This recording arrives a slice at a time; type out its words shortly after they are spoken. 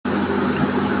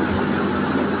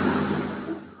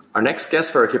Our next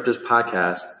guest for our Gifters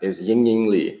podcast is Yingying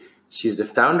Li. She's the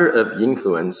founder of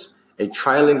Yingfluence, a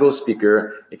trilingual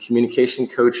speaker, a communication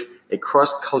coach, a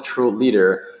cross-cultural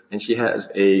leader, and she has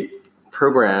a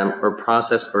program or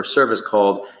process or service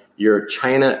called Your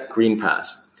China Green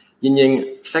Pass.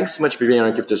 Yingying, thanks so much for being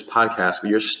on our Gifters podcast, where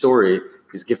your story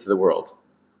is gift to the world.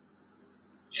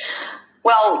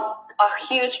 Well, a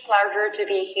huge pleasure to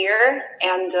be here,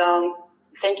 and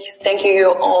thank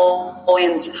you all,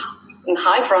 and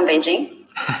hi from Beijing.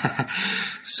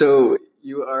 So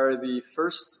you are the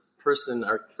first person,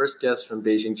 our first guest from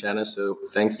Beijing, China. So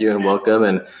thank you and welcome.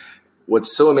 And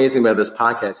what's so amazing about this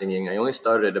podcast, Yingying, I only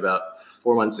started about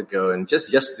 4 months ago, and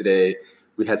just yesterday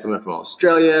we had someone from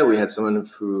Australia. We had someone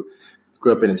who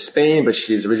grew up in Spain, but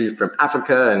she's originally from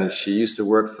Africa, and she used to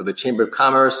work for the Chamber of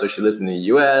Commerce. So she lives in the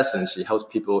US, and she helps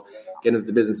people get into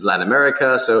the business in Latin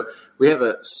America. So we have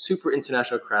a super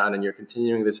international crowd, and you're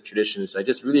continuing this tradition. So I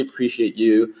just really appreciate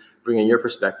you bringing your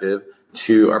perspective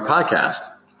to our podcast.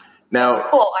 Now, that's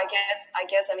cool. I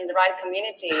guess I'm in the right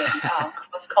community.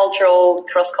 Cross-cultural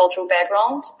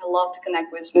background. I love to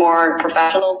connect with more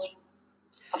professionals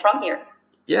from here.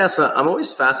 Yeah, so I'm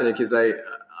always fascinated because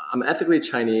I'm ethnically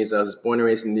Chinese. I was born and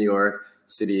raised in New York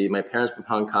City. My parents from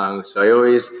Hong Kong. So I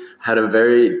always had a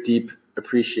very deep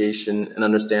appreciation and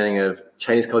understanding of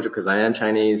Chinese culture because I am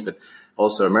Chinese, but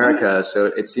also America. Mm-hmm. So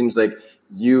it seems like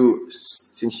you,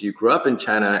 since you grew up in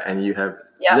China and you have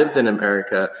lived in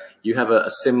America, you have a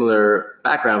similar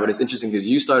background. But it's interesting because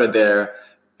you started there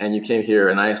and you came here,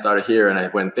 and I started here and I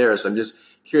went there. So I'm just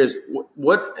curious,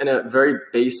 what in a very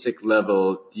basic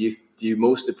level do you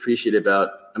most appreciate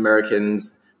about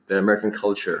Americans, the American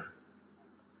culture?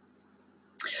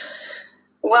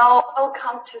 Well, I'll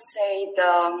come to say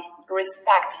the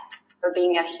respect for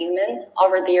being a human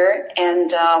over there,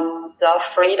 and the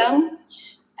freedom,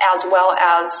 as well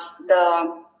as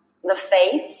the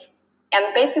faith,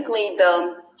 and basically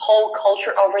the whole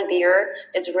culture over there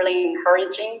is really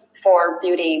encouraging for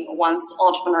building one's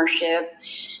entrepreneurship.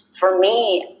 For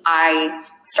me, I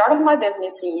started my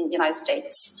business in the United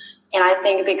States, and I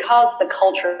think because the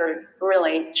culture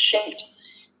really shaped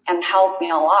and helped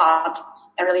me a lot,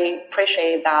 I really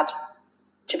appreciate that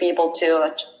to be able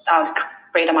to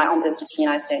create my own business in the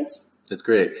United States. That's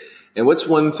great. And what's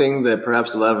one thing that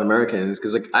perhaps a lot of Americans,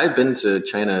 because I've been to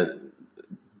China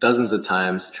dozens of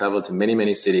times, traveled to many,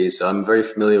 many cities, so I'm very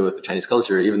familiar with the Chinese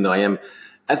culture, even though I am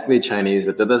ethnically Chinese,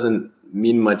 but that doesn't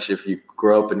mean much if you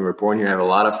grow up and were born here. I have a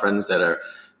lot of friends that are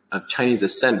of Chinese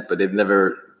descent, but they've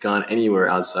never gone anywhere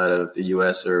outside of the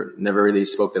US or never really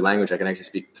spoke the language. I can actually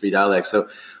speak 3 dialects. So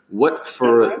what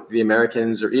for the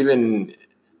Americans or even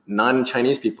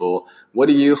non-Chinese people, what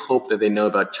do you hope that they know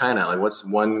about China? Like what's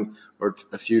one or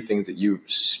a few things that you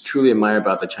truly admire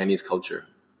about the Chinese culture?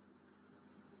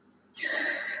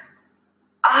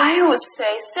 I would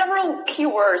say several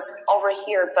keywords over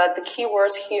here, but the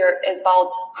keywords here is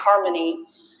about harmony.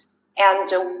 And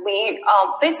we,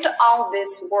 based on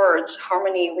this word,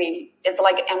 harmony, it's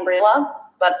like an umbrella,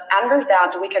 but under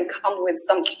that we can come with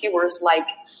some keywords like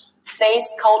faith,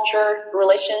 culture,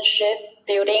 relationship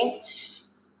building,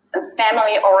 and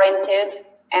family oriented.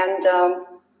 And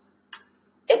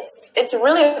it's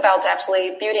really about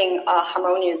actually building a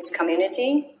harmonious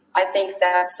community. I think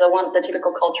that's one of the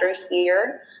typical culture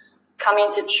here.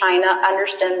 Coming to China,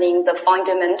 understanding the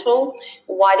fundamental,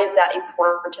 why is that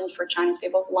important for Chinese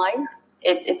people's life?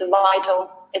 It's vital.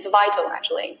 It's vital,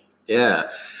 actually. Yeah.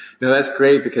 No, that's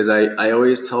great because I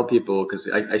always tell people, because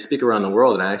I speak around the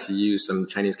world and I actually use some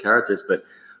Chinese characters, but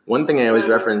one thing I always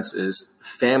reference is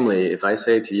family. If I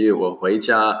say to you, well, 回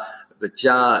家, the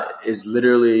家 is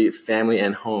literally family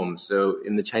and home. So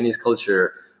in the Chinese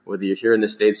culture, whether you're here in the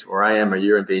States where I am or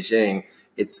you're in Beijing,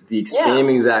 it's the same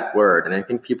exact word. And I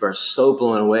think people are so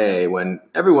blown away when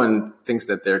everyone thinks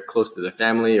that they're close to their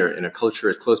family or in a culture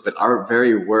is close, but our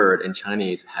very word in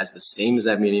Chinese has the same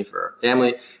exact meaning for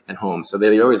family and home. So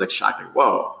they're always like shocked, like,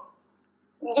 whoa.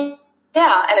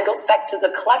 Yeah, and it goes back to the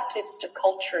collectivist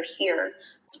culture here.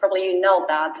 It's probably you know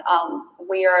that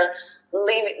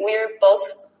we're both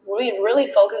really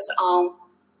focused on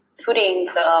putting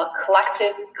the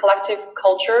collective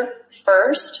culture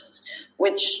first,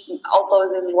 which also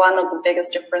is one of the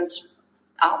biggest difference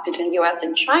between U.S.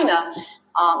 and China.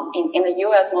 In the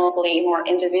U.S., mostly more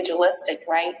individualistic,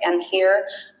 right? And here,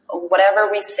 whatever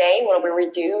we say, whatever we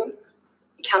do,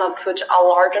 we kind of put a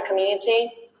larger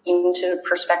community into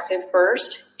perspective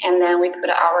first, and then we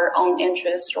put our own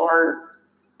interest or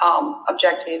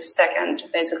objective second.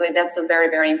 Basically, that's a very,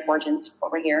 very important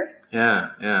over here.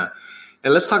 Yeah.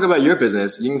 And let's talk about your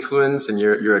business, Yingfluence, and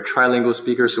you're a trilingual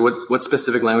speaker. So what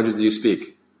specific languages do you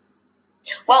speak?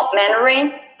 Well,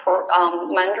 Mandarin,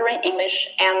 Mandarin,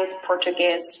 English, and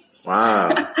Portuguese. Wow.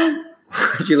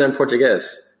 Where did you learn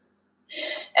Portuguese?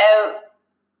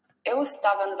 Eu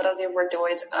estava no Brasil por 2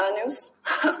 anos.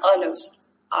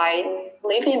 I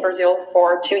lived in Brazil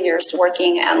for 2 years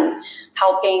working and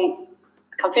helping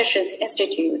Confucius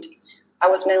Institute. I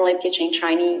was mainly teaching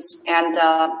Chinese and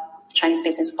Chinese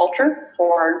business culture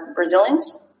for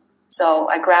Brazilians. So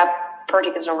I grabbed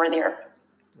Portuguese over there.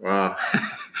 Wow.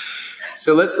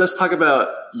 So let's talk about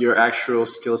your actual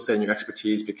skill set and your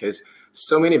expertise, because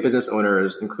so many business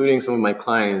owners, including some of my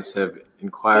clients, have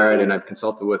inquired and I've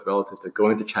consulted with relative to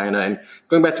going to China. And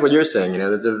going back to what you're saying,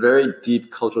 there's a very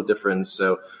deep cultural difference.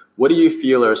 So what do you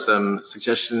feel are some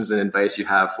suggestions and advice you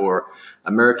have for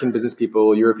American business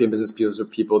people, European business people, or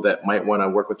people that might want to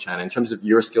work with China in terms of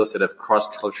your skill set of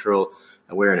cross-cultural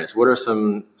awareness? What are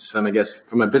some, I guess,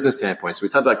 from a business standpoint? So we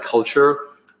talked about culture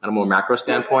on a more macro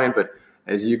standpoint, but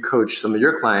as you coach some of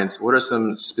your clients, what are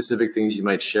some specific things you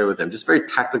might share with them? Just very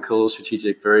tactical,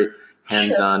 strategic, very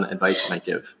hands-on advice you might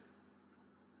give.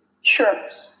 Sure.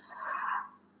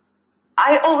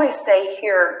 I always say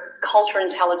here, cultural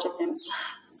intelligence,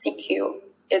 CQ,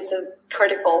 is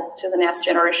critical to the next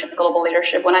generation of global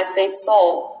leadership. When I say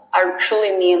so, I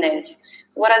truly mean it.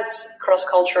 What does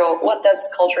cultural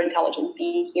intelligence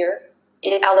mean here?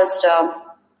 It at least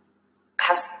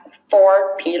has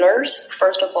 4 pillars.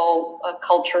 First of all, a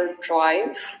culture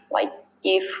drive. Like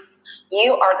if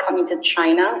you are coming to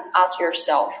China, ask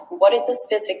yourself, what is the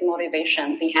specific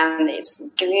motivation behind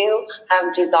this? Do you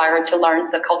have desire to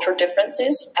learn the cultural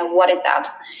differences? And what is that?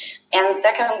 And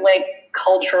secondly,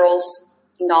 cultural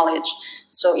knowledge.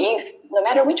 So if no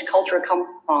matter which culture you come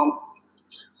from,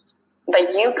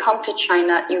 but you come to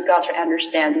China, you got to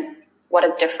understand what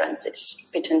is differences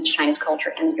between Chinese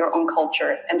culture and your own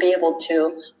culture and be able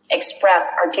to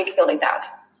articulate that.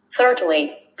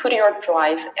 Thirdly, put your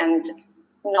drive and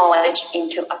knowledge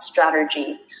into a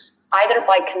strategy, either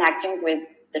by connecting with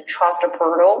the trust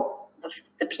portal,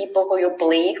 the people who you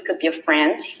believe could be a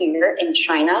friend here in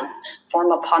China,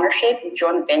 form a partnership,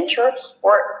 joint venture,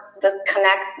 or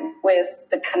connect with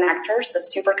the connectors, the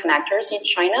super connectors in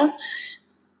China,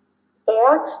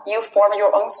 or you form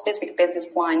your own specific business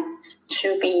plan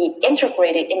to be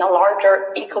integrated in a larger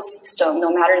ecosystem,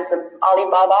 no matter it's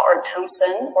Alibaba or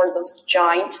Tencent or those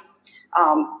giant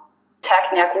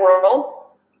tech network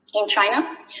in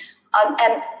China.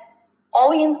 And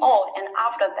all in all, and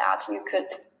after that, you could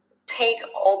take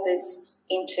all this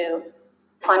into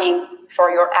planning for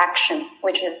your action,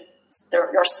 which is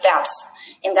your steps.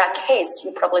 In that case,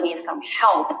 you probably need some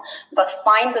help, but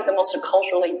find the most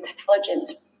culturally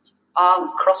intelligent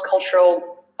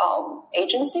cross-cultural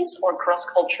agencies or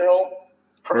cross-cultural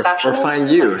professionals. Or find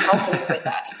you. Help you with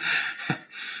that.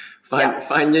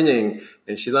 Find Yingying,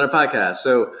 and she's on a podcast.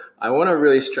 So I want to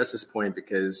really stress this point,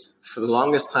 because for the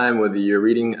longest time, whether you're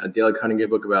reading a Dale Carnegie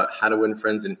book about how to win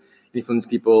friends and influence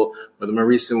people, or the more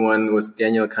recent one with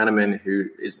Daniel Kahneman, who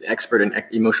is the expert in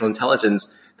emotional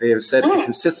intelligence, they have said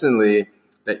consistently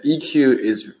that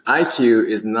IQ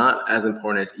is not as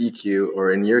important as EQ,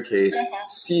 or in your case,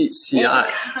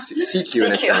 CQ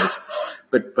in a sense.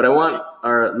 But I want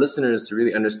our listeners to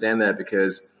really understand that,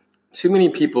 because too many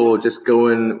people just go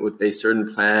in with a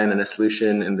certain plan and a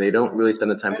solution, and they don't really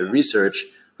spend the time to research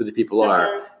who the people are.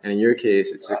 And in your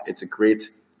case, it's a great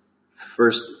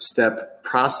first step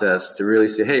process to really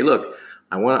say, hey, look,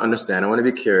 I want to understand. I want to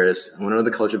be curious. I want to know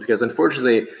the culture, because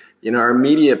unfortunately, our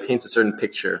media paints a certain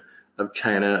picture of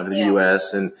China, of the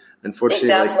US, and unfortunately,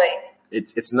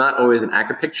 it's not always an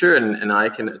accurate picture. And I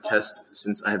can attest,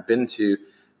 since I have been to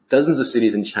dozens of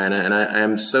cities in China, and I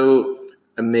am so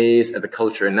amazed at the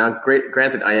culture. And now,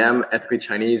 granted, I am ethnically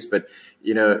Chinese, but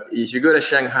if you go to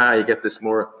Shanghai, you get this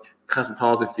more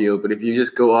cosmopolitan feel. But if you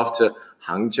just go off to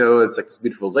Hangzhou, it's like this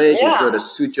beautiful lake. You go to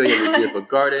Suzhou, you have these beautiful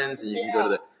gardens, and you can go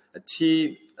to a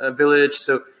tea village.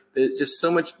 So there's just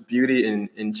so much beauty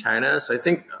in China. So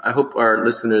I hope our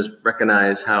listeners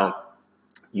recognize how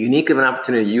unique of an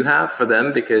opportunity you have for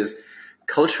them, because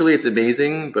culturally it's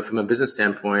amazing, but from a business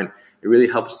standpoint, it really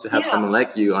helps to have someone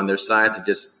like you on their side to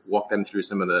just walk them through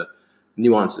some of the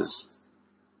nuances.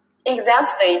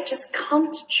 Exactly. Just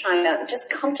come to China. Not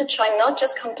just come to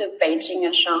Beijing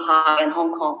and Shanghai and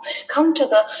Hong Kong. Come to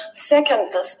the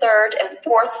second, the third, and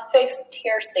fourth, fifth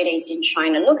tier cities in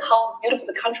China. Look how beautiful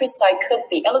the countryside could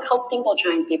be, and look how simple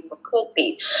Chinese people could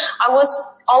be. I was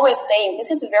always saying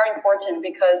this is very important,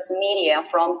 because media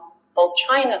from both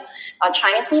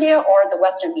Chinese media or the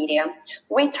Western media,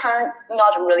 we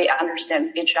not really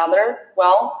understand each other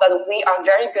well, but we are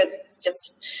very good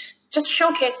just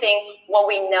showcasing what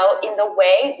we know in the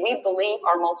way we believe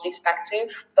are most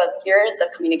effective. But here is a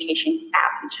communication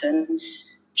gap between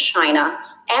China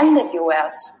and the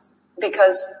US,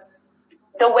 because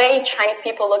the way Chinese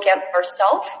people look at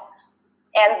ourselves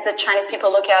and the Chinese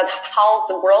people look at how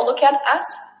the world look at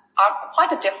us are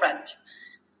quite different.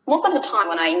 Most of the time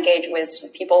when I engage with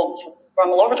people from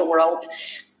all over the world,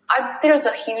 there's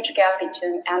a huge gap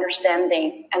between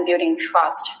understanding and building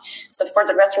trust. So for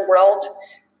the rest of the world,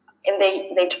 and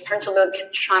they turn to look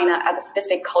at China at a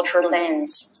specific cultural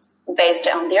lens based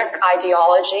on their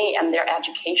ideology and their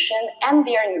education and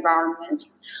their environment.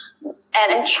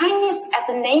 And in Chinese as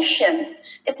a nation,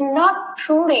 it's not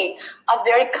truly a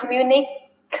very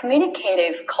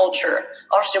communicative culture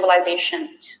or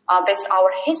civilization based on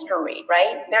our history,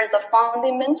 right? There's a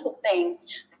fundamental thing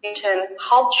between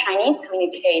how Chinese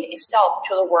communicate itself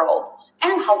to the world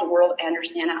and how the world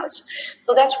understands us.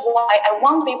 So that's why I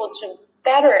want people to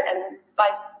better, and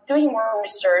by doing more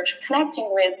research, connecting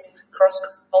with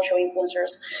cross-cultural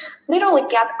influencers, literally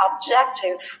get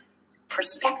objective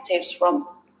perspectives from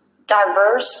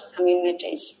diverse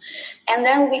communities. And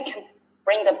then we can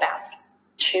bring the best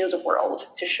to the world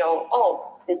to show,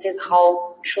 oh, this is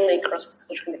how truly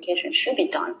cross-cultural communication should be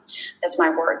done. That's my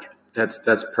work. That's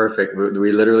perfect.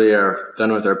 We literally are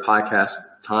done with our podcast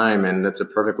time, and that's a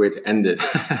perfect way to end it.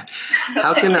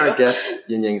 How can our guest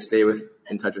Yingying stay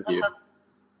in touch with you?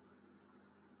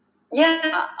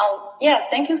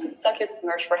 Thank you so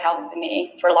much for helping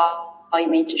me, for allowing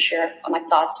me to share my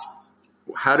thoughts.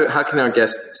 How can our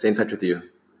guests stay in touch with you?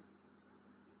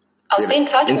 I'll stay in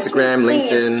touch Instagram, with me,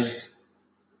 please. LinkedIn.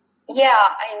 Yeah,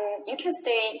 and you can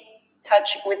stay in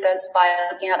touch with us by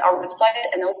looking at our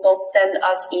website and also send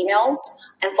us emails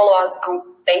and follow us on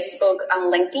Facebook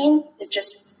and LinkedIn. It's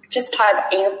just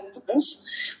type Yingfluence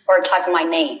or type my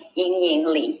name, Yingying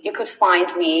Li. You could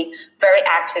find me very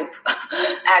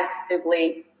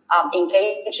actively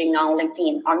engaging on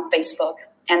LinkedIn, on Facebook,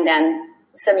 and then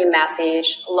send me a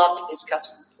message. Love to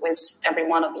discuss with every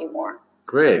one of you more.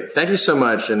 Great. Thank you so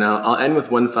much. And I'll end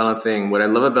with one final thing. What I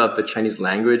love about the Chinese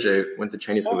language, I went to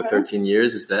Chinese school for 13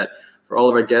 years, is that for all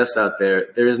of our guests out there,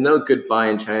 there is no goodbye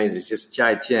in Chinese. It's just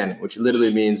再见, which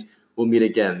literally means we'll meet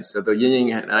again. So though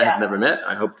Yingying and I have never met,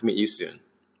 I hope to meet you soon.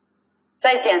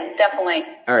 再见, definitely.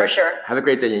 All right. For sure. Have a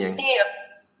great day, Yingying. See you.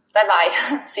 Bye-bye.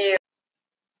 See you.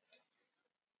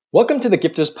 Welcome to the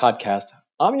Gifters Podcast.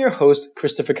 I'm your host,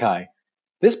 Christopher Kai.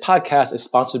 This podcast is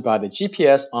sponsored by the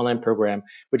GPS online program,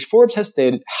 which Forbes has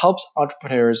stated helps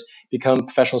entrepreneurs become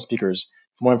professional speakers.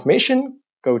 For more information,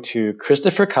 go to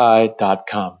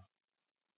christopherkai.com.